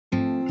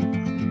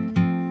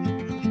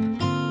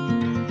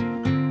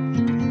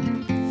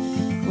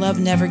Love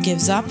never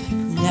gives up,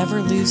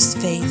 never loses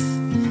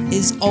faith,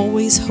 is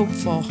always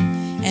hopeful,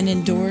 and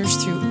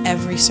endures through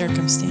every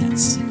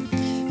circumstance.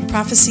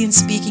 Prophecy and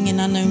speaking in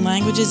unknown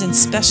languages and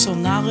special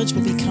knowledge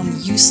will become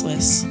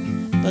useless,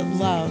 but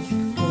love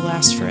will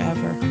last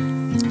forever.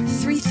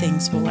 Three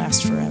things will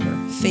last forever: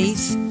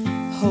 faith,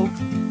 hope,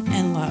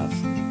 and love.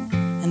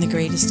 And the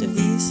greatest of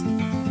these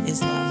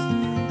is love.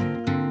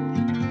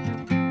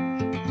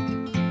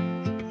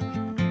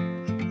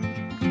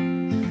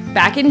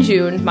 Back in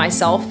June,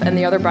 myself and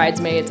the other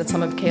bridesmaids and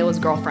some of Kayla's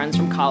girlfriends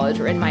from college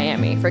were in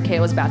Miami for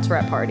Kayla's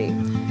bachelorette party.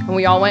 And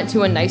we all went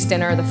to a nice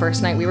dinner the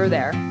first night we were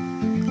there.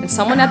 And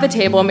someone at the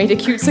table made a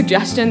cute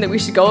suggestion that we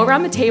should go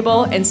around the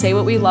table and say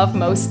what we love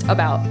most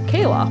about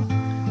Kayla.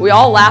 We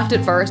all laughed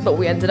at first, but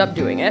we ended up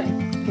doing it.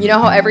 You know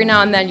how every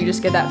now and then you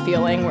just get that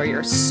feeling where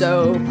you're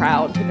so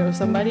proud to know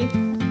somebody?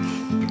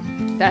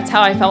 That's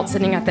how I felt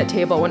sitting at that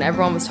table when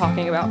everyone was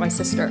talking about my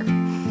sister.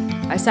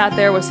 I sat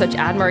there with such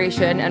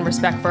admiration and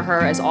respect for her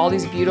as all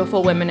these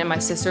beautiful women in my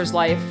sister's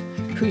life,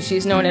 who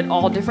she's known at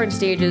all different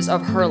stages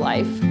of her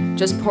life,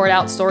 just poured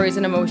out stories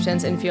and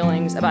emotions and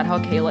feelings about how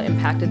Kayla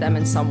impacted them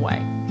in some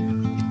way.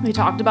 We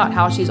talked about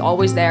how she's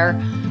always there,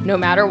 no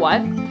matter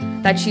what,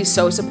 that she's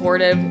so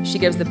supportive, she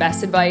gives the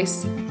best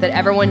advice, that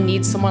everyone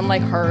needs someone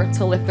like her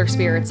to lift their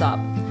spirits up.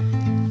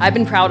 I've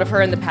been proud of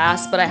her in the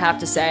past, but I have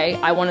to say,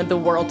 I wanted the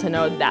world to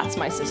know that's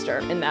my sister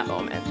in that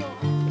moment.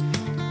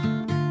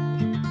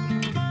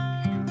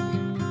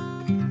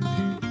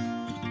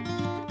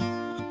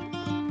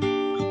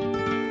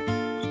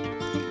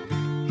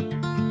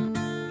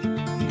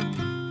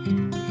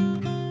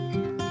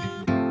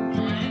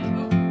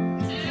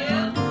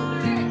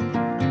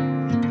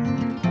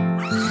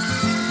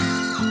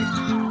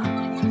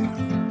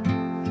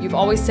 You've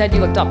always said you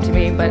looked up to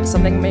me, but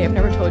something I may have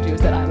never told you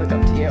is that I look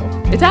up to you.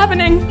 It's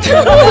happening!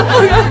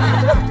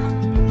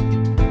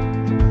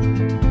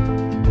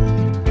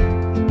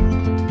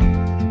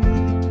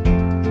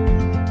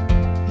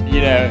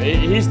 You know,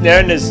 he's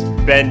known as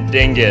Ben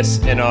Dingus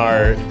in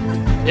our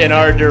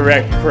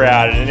direct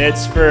crowd, and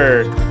it's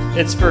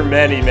for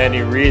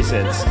many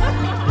reasons.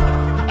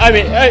 I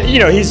mean, you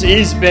know,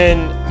 he's been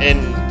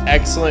an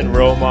excellent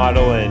role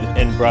model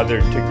and brother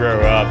to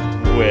grow up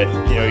with.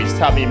 You know, he's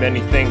taught me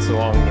many things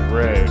along the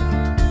road.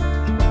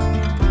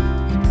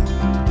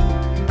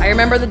 I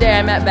remember the day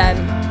I met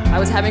Ben. I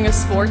was having a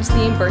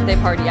sports-themed birthday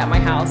party at my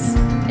house,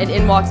 and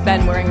in walks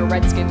Ben wearing a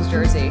Redskins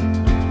jersey.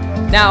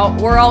 Now,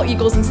 we're all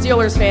Eagles and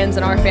Steelers fans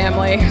in our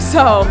family,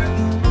 so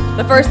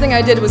the first thing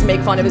I did was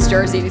make fun of his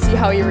jersey to see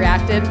how he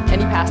reacted,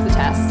 and he passed the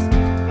test.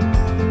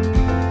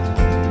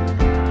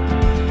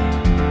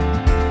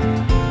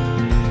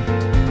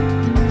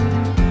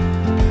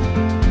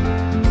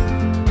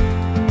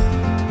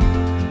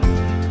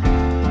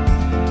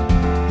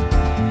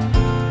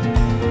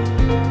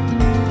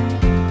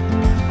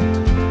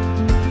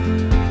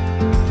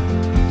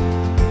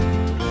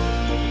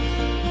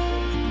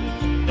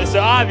 So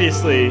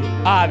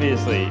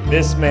obviously,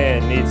 this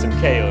man needs some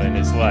Kayla in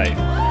his life.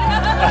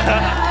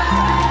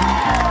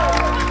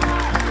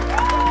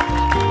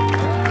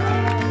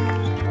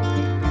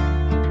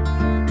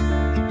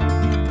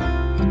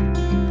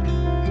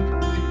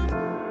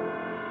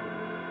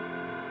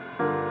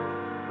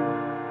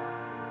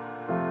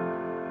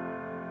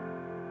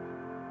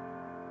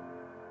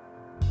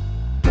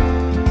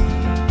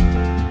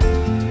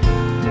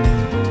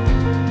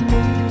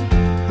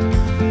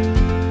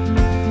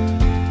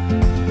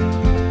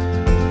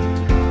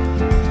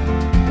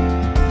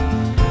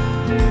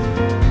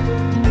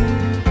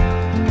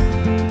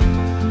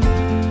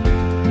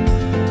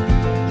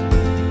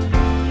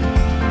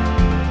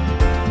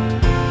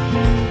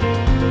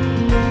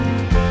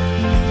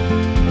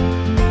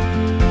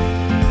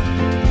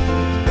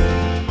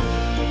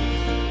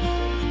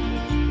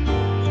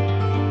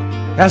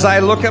 As I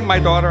look at my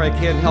daughter, I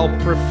can't help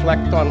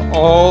reflect on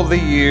all the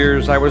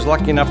years I was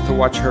lucky enough to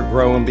watch her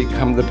grow and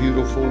become the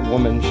beautiful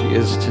woman she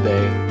is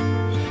today.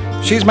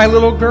 She's my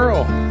little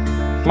girl,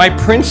 my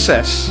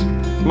princess,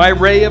 my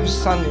ray of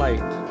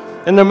sunlight.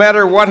 And no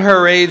matter what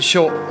her age,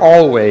 she'll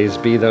always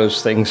be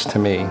those things to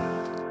me.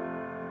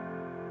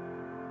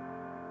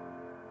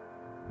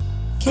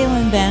 Kayla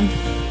and Ben,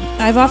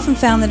 I've often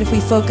found that if we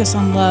focus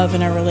on love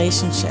in our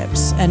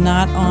relationships and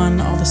not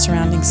on all the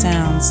surrounding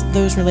sounds,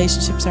 those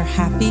relationships are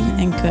happy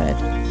and good.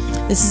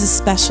 This is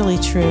especially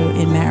true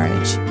in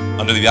marriage.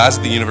 Under the eyes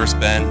of the universe,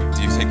 Ben,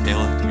 do you take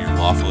Kayla to be your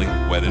lawfully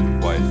wedded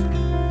wife?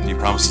 Do you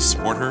promise to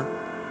support her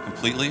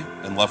completely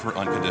and love her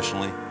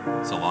unconditionally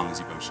so long as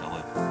you both shall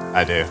live?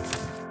 I do.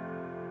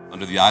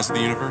 Under the eyes of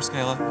the universe,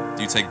 Kayla,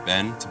 do you take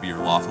Ben to be your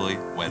lawfully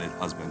wedded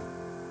husband?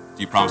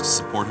 Do you promise to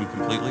support him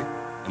completely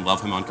and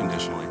love him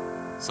unconditionally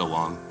so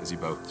long as you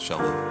both shall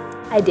live?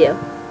 I do.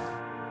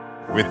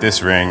 With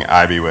this ring,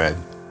 I be wed.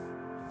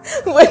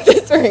 With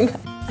this ring,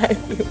 I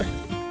be wed.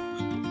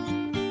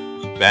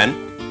 Ben,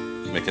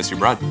 you may kiss your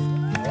bride.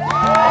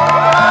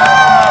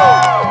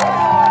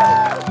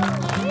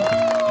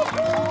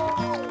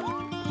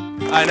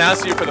 I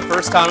announce to you for the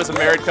first time as a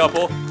married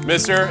couple,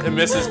 Mr. and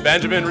Mrs.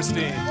 Benjamin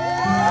Rastine.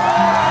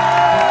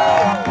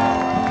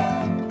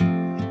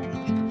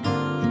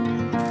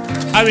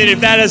 I mean,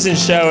 if that doesn't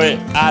show it,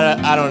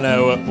 I don't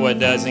know what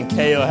does. And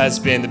Kayla has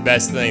been the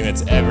best thing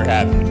that's ever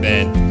happened to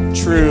Ben,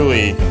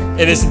 truly,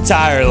 in his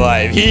entire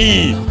life.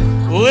 He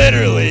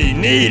literally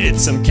needed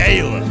some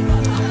Kayla.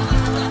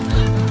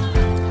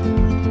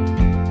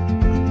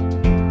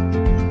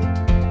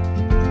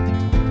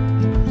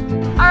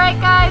 All right,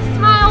 guys,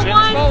 smile.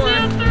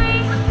 1, 2, 3.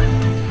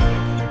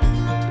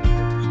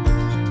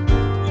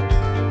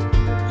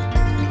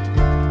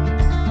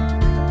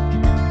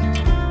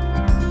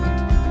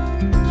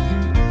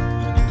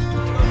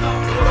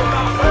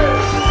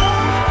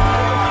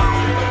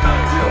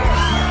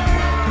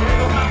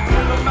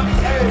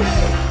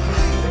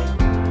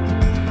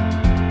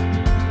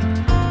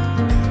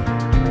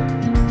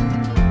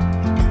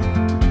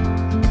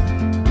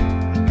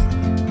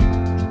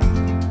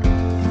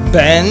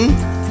 Ben?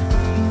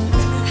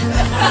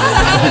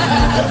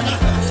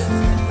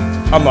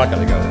 I'm not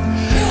gonna go there.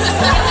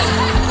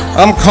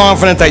 I'm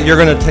confident that you're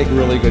gonna take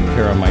really good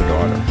care of my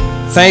daughter.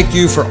 Thank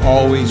you for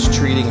always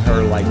treating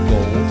her like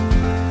gold.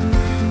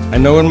 I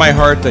know in my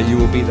heart that you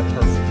will be the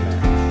perfect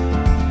match.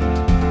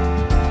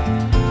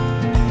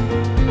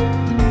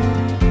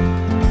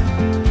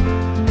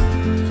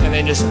 And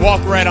then just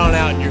walk right on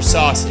out in your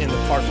socks in the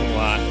parking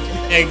lot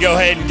and go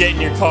ahead and get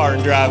in your car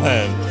and drive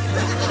home.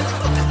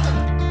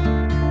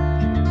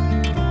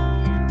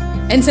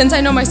 And since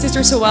I know my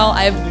sister so well,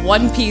 I have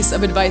one piece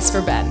of advice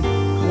for Ben.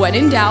 When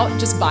in doubt,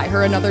 just buy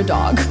her another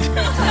dog.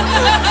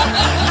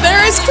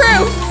 There is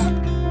proof.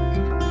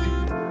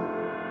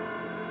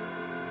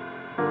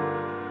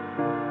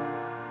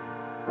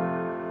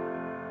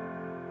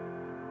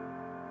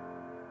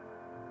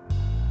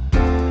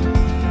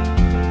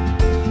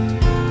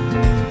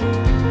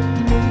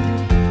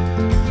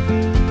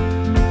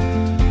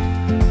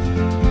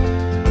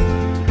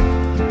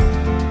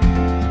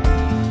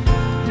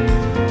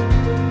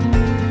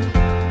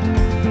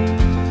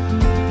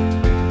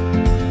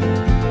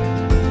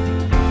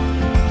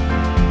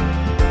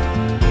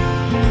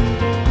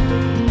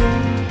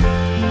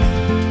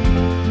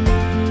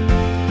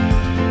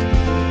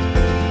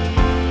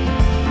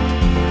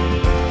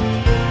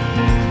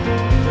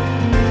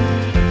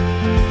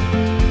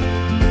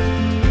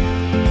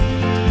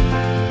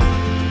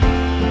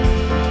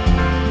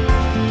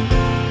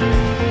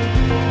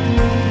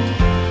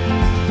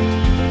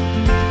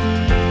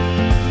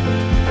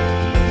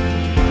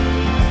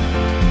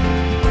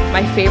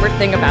 My favorite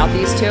thing about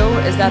these two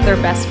is that they're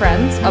best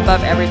friends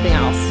above everything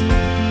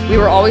else. We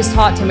were always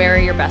taught to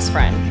marry your best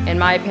friend. In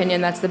my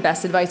opinion, that's the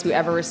best advice we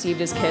ever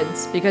received as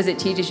kids because it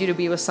teaches you to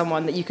be with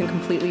someone that you can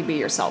completely be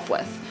yourself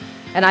with.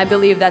 And I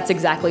believe that's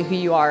exactly who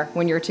you are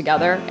when you're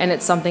together, and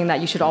it's something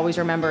that you should always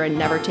remember and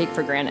never take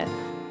for granted.